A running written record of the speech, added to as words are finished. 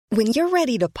When you're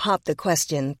ready to pop the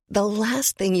question, the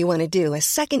last thing you want to do is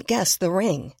second-guess the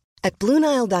ring. At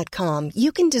BlueNile.com,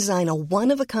 you can design a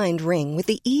one-of-a-kind ring with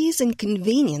the ease and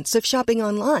convenience of shopping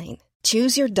online.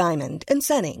 Choose your diamond and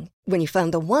setting. When you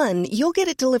find the one, you'll get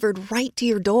it delivered right to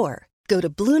your door. Go to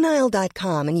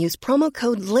BlueNile.com and use promo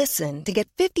code LISTEN to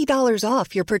get $50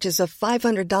 off your purchase of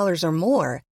 $500 or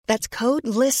more. That's code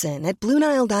LISTEN at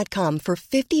BlueNile.com for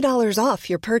 $50 off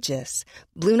your purchase.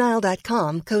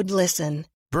 BlueNile.com, code LISTEN.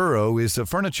 Burrow is a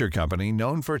furniture company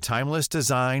known for timeless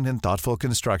design and thoughtful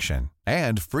construction,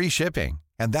 and free shipping,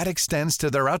 and that extends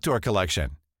to their outdoor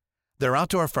collection. Their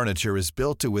outdoor furniture is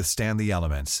built to withstand the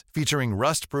elements, featuring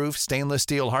rust-proof stainless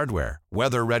steel hardware,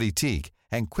 weather-ready teak,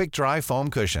 and quick-dry foam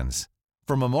cushions.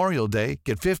 For Memorial Day,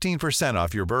 get 15%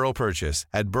 off your Burrow purchase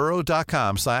at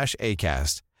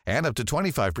burrow.com/ACAST and up to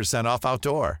 25% off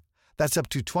outdoor. That's up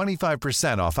to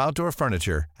 25% off outdoor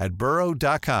furniture at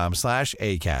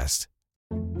burrow.com/ACAST.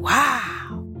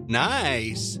 Wow.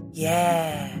 Nice.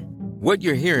 Yeah. What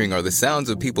you're hearing are the sounds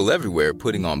of people everywhere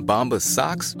putting on Bombas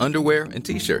socks, underwear, and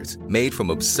T-shirts made from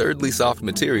absurdly soft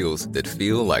materials that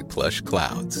feel like plush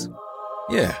clouds.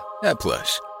 Yeah, that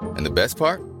plush. And the best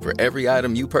part? For every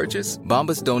item you purchase,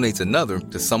 Bombas donates another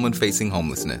to someone facing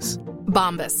homelessness.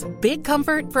 Bombas. Big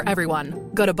comfort for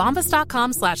everyone. Go to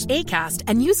bombas.com/ACAST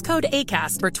and use code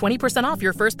ACAST for 20% off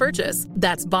your first purchase.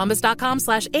 That's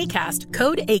bombas.com/ACAST,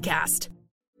 code ACAST.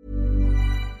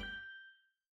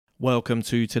 Welcome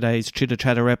to today's Chitter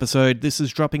Chatter episode. This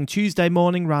is dropping Tuesday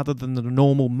morning rather than the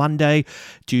normal Monday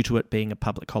due to it being a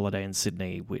public holiday in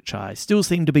Sydney, which I still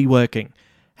seem to be working.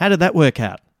 How did that work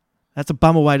out? That's a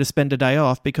bummer way to spend a day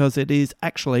off because it is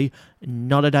actually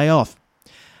not a day off.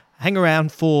 Hang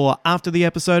around for after the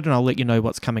episode and I'll let you know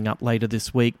what's coming up later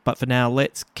this week. But for now,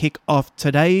 let's kick off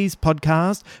today's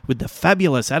podcast with the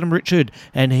fabulous Adam Richard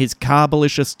and his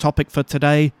carbalicious topic for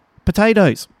today,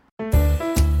 potatoes.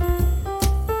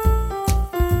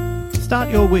 Start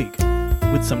your week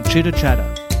with some chitter chatter.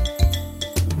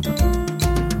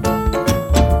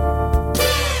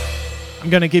 I'm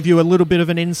going to give you a little bit of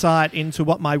an insight into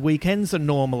what my weekends are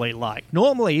normally like.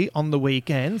 Normally, on the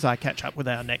weekends, I catch up with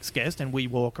our next guest and we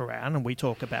walk around and we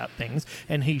talk about things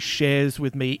and he shares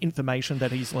with me information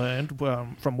that he's learned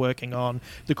from working on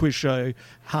the quiz show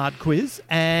Hard Quiz.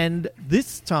 And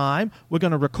this time, we're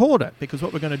going to record it because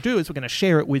what we're going to do is we're going to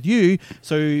share it with you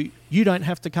so you don't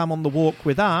have to come on the walk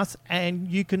with us and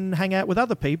you can hang out with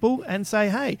other people and say,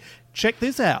 hey, check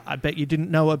this out. I bet you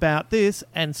didn't know about this,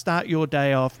 and start your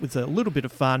day off with a little bit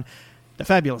of fun. The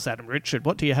fabulous Adam Richard,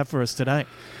 what do you have for us today?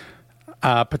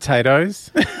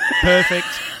 Potatoes. Perfect.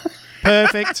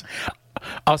 Perfect.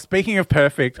 Oh, speaking of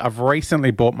perfect, I've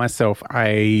recently bought myself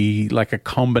a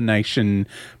combination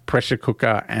pressure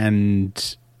cooker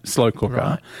and slow cooker.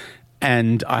 Right.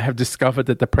 And I have discovered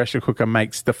that the pressure cooker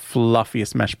makes the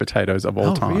fluffiest mashed potatoes of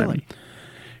all time. Really?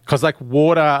 Because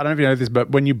water, I don't know if you know this, but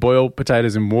when you boil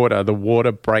potatoes in water, the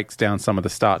water breaks down some of the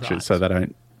starches so they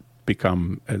don't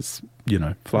become as,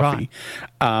 fluffy.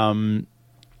 Right.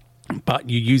 But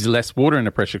you use less water in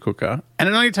a pressure cooker and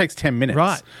it only takes 10 minutes.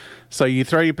 Right. So you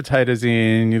throw your potatoes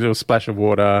in, you do a splash of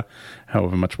water,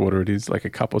 however much water it is, like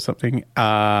a cup or something.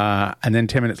 And then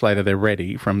 10 minutes later, they're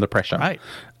ready from the pressure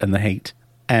and the heat.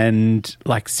 And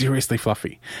seriously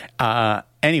fluffy.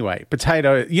 Anyway,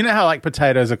 potato. You know how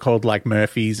potatoes are called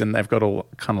Murphy's and they've got all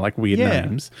kind of weird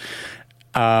names.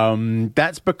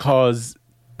 That's because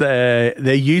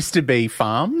there used to be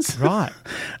farms, right?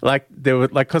 There were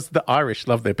because the Irish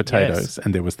love their potatoes,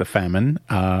 and there was the famine,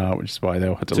 which is why they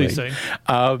all had to leave. Too soon.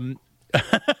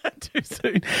 Too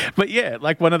soon. But yeah,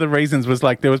 one of the reasons was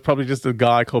there was probably just a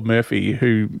guy called Murphy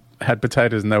who had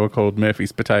potatoes and they were called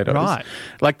Murphy's potatoes. Right.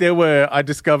 I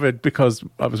discovered because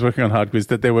I was working on Hard Quiz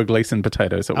that there were Gleason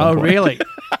potatoes at one point. Oh, really?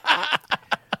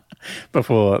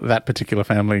 Before that particular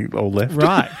family all left.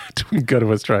 Right. To go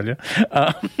to Australia.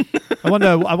 I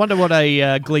wonder what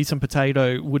a Gleason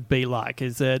potato would be like.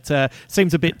 Is it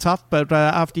seems a bit tough, but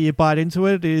after you bite into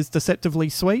it, is deceptively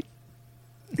sweet?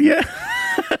 Yeah.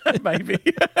 Maybe.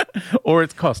 Or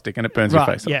it's caustic and it burns your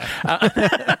face off. Yeah.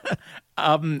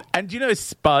 And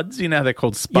spuds, how they're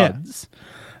called spuds? Yeah.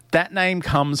 That name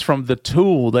comes from the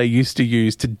tool they used to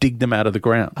use to dig them out of the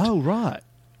ground. Oh, right.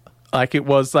 It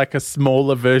was a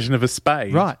smaller version of a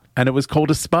spade. Right. And it was called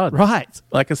a spud. Right.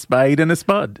 A spade and a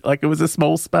spud. It was a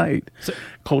small spade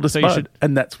called a spud.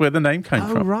 And that's where the name came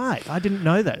from. Oh, right. I didn't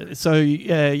know that. So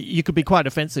you could be quite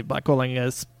offensive by calling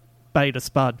a spade a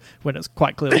spud when it's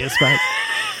quite clearly a spade.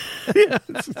 Yeah,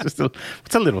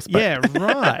 it's a little spade. Yeah,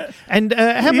 right. And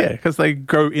how many? Yeah, because they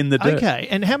grow in the dirt. Okay,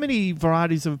 and how many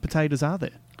varieties of potatoes are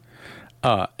there?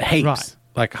 Heaps,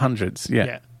 right. Hundreds.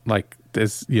 Yeah.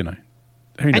 There's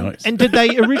Who knows? And did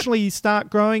they originally start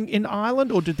growing in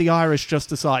Ireland, or did the Irish just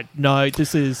decide, no,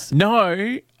 this is...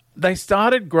 No, they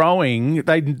started growing.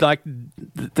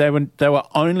 They were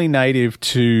only native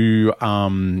to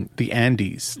the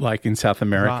Andes, like in South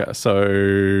America. Right.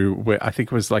 So I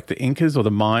think it was like the Incas or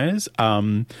the Mayas,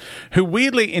 who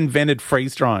weirdly invented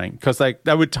freeze drying because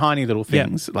they were tiny little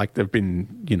things. Yeah. Like they've been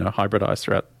hybridized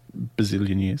throughout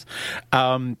bazillion years.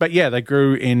 But yeah, they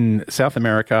grew in South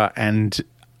America, and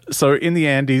so in the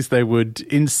Andes they would,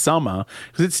 in summer,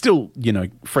 because it's still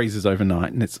freezes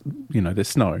overnight and it's there's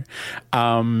snow.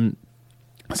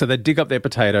 So they'd dig up their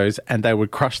potatoes and they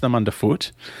would crush them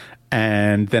underfoot,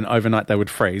 and then overnight they would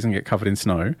freeze and get covered in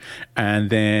snow, and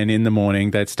then in the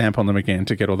morning they'd stamp on them again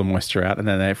to get all the moisture out, and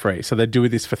then they'd freeze. So they'd do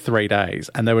this for 3 days,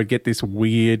 and they would get this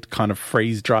weird kind of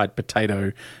freeze-dried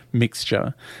potato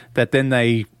mixture that then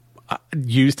they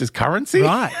used as currency.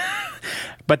 Right.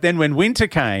 But then when winter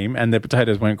came and the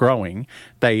potatoes weren't growing,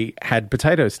 they had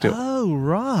potatoes still. Oh,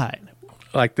 right.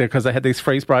 Like because they had these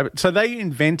freeze-dried. So they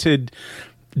invented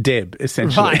Deb,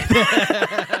 essentially.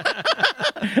 Right.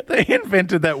 They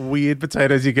invented that weird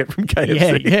potatoes you get from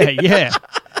KFC. Yeah.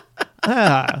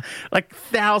 Like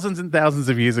thousands and thousands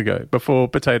of years ago, before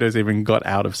potatoes even got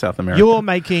out of South America. You're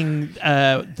making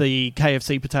the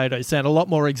KFC potatoes sound a lot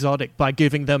more exotic by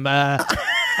giving them a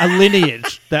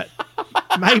lineage that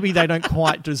maybe they don't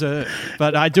quite deserve.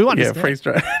 But I do understand. Yeah,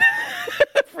 freeze-dried.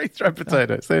 Freeze-dried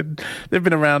potatoes. They've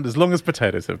been around as long as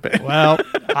potatoes have been. Well,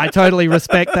 I totally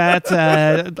respect that.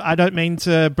 I don't mean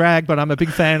to brag, but I'm a big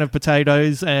fan of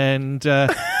potatoes, and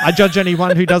I judge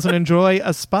anyone who doesn't enjoy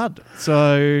a spud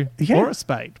or a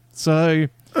spade. So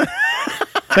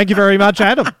thank you very much,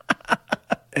 Adam.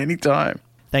 Anytime.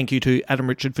 Thank you to Adam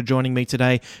Richard for joining me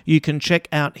today. You can check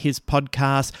out his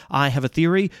podcast, I Have a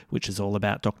Theory, which is all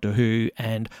about Doctor Who,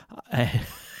 and...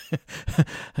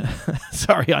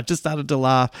 sorry, I just started to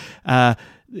laugh.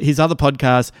 His other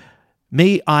podcast,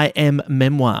 Me, I Am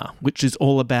Memoir, which is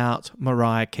all about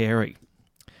Mariah Carey.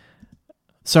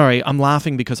 Sorry, I'm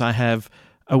laughing because I have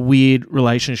a weird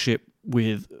relationship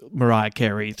with Mariah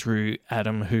Carey through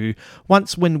Adam, who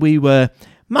once when we were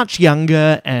much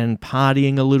younger and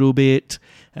partying a little bit,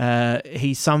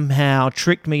 he somehow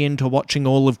tricked me into watching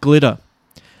all of Glitter.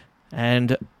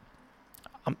 And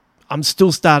I'm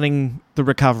still starting the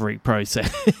recovery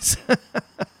process.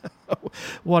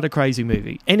 What a crazy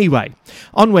movie. Anyway,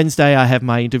 on Wednesday, I have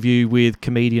my interview with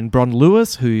comedian Bron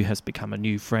Lewis, who has become a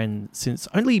new friend since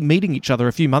only meeting each other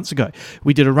a few months ago.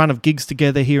 We did a run of gigs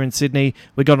together here in Sydney.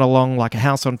 We got along like a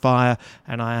house on fire,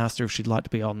 and I asked her if she'd like to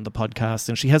be on the podcast,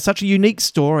 and she has such a unique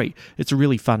story. It's a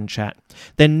really fun chat.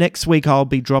 Then next week, I'll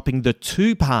be dropping the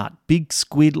 2-part Big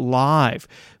Squid Live.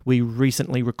 We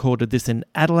recently recorded this in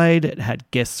Adelaide. It had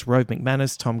guests Rove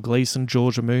McManus, Tom Gleeson,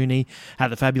 Georgia Mooney, had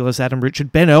the fabulous Adam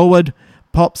Richard, Ben Elwood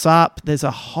pops up. There's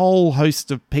a whole host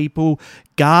of people.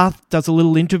 Garth does a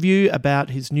little interview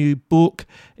about his new book.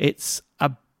 It's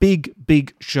a big,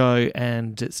 big show,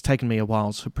 and it's taken me a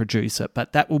while to produce it,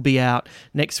 but that will be out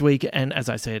next week. And as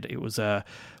I said, it was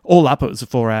all up. It was a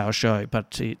 4-hour show,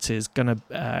 but it is going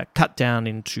to cut down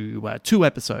into 2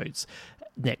 episodes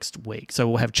next week. So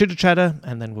we'll have Chitter Chatter,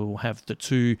 and then we'll have the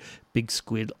 2 Big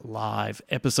Squid Live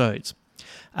episodes.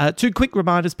 2 quick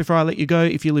reminders before I let you go.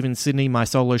 If you live in Sydney, my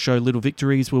solo show Little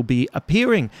Victories will be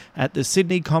appearing at the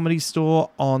Sydney Comedy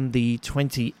Store on the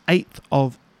 28th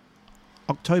of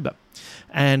October.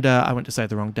 And I went to say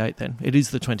the wrong date then. It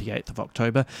is the 28th of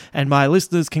October. And my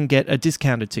listeners can get a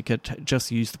discounted ticket.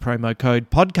 Just use the promo code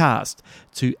podcast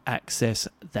to access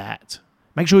that.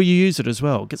 Make sure you use it as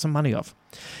well. Get some money off.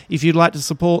 If you'd like to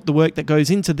support the work that goes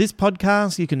into this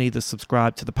podcast, you can either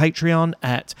subscribe to the Patreon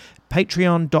at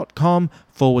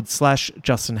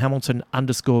patreon.com/Justin Hamilton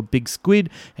 _Big Squid,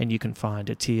 and you can find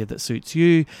a tier that suits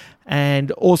you.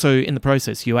 And also in the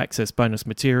process, you access bonus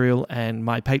material, and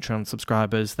my Patreon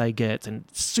subscribers, they get a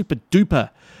super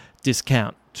duper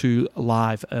discount to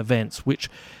live events, which,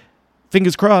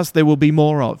 fingers crossed, there will be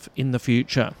more of in the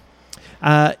future.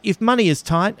 If money is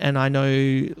tight, and I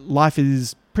know life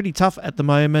is pretty tough at the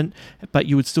moment, but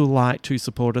you would still like to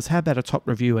support us, how about a top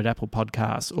review at Apple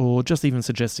Podcasts, or just even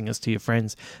suggesting us to your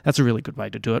friends? That's a really good way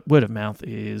to do it. Word of mouth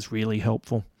is really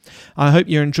helpful. I hope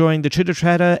you're enjoying the Chitter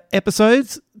Chatter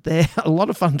episodes. They're a lot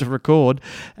of fun to record,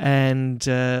 and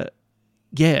I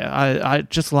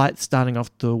just like starting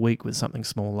off the week with something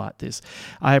small like this.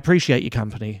 I appreciate your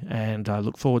company, and I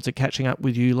look forward to catching up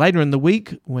with you later in the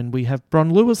week when we have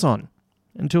Bron Lewis on.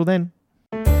 Until then.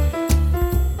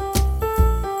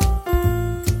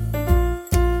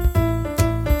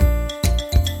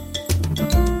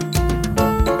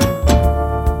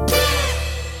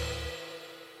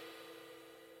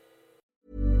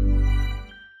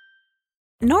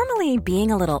 Normally, being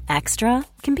a little extra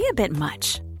can be a bit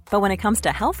much, but when it comes to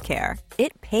healthcare,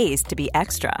 it pays to be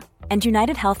extra. And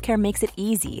United Healthcare makes it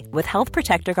easy with Health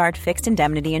Protector Guard fixed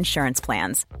indemnity insurance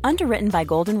plans. Underwritten by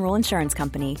Golden Rule Insurance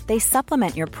Company, they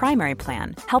supplement your primary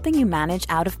plan, helping you manage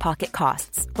out-of-pocket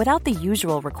costs without the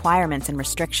usual requirements and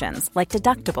restrictions like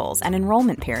deductibles and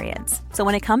enrollment periods. So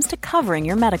when it comes to covering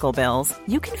your medical bills,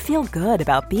 you can feel good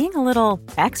about being a little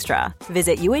extra.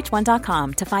 Visit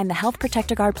uh1.com to find the Health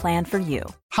Protector Guard plan for you.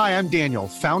 Hi, I'm Daniel,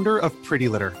 founder of Pretty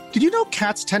Litter. Did you know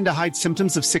cats tend to hide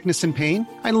symptoms of sickness and pain?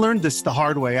 I learned this the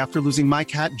hard way after losing my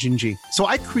cat, Gingy. So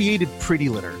I created Pretty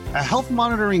Litter, a health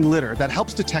monitoring litter that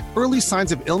helps detect early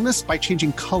signs of illness by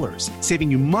changing colors, saving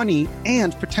you money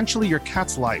and potentially your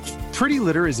cat's life. Pretty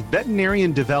Litter is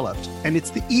veterinarian developed, and it's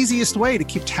the easiest way to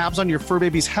keep tabs on your fur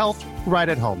baby's health right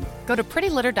at home. Go to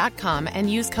prettylitter.com and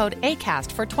use code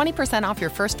ACAST for 20% off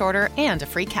your first order and a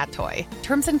free cat toy.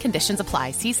 Terms and conditions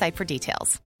apply. See site for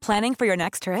details. Planning for your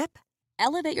next trip?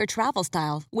 Elevate your travel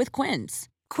style with Quince.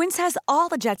 Quince has all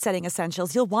the jet-setting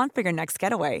essentials you'll want for your next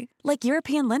getaway, like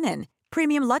European linen,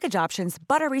 premium luggage options,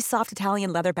 buttery soft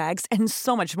Italian leather bags, and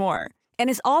so much more. And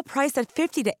is all priced at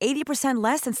 50 to 80%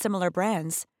 less than similar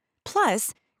brands.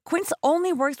 Plus, Quince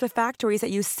only works with factories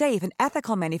that use safe and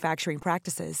ethical manufacturing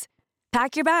practices.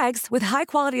 Pack your bags with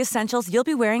high-quality essentials you'll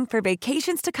be wearing for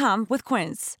vacations to come with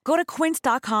Quince. Go to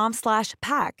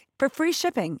quince.com/pack for free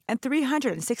shipping and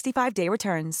 365-day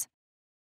returns.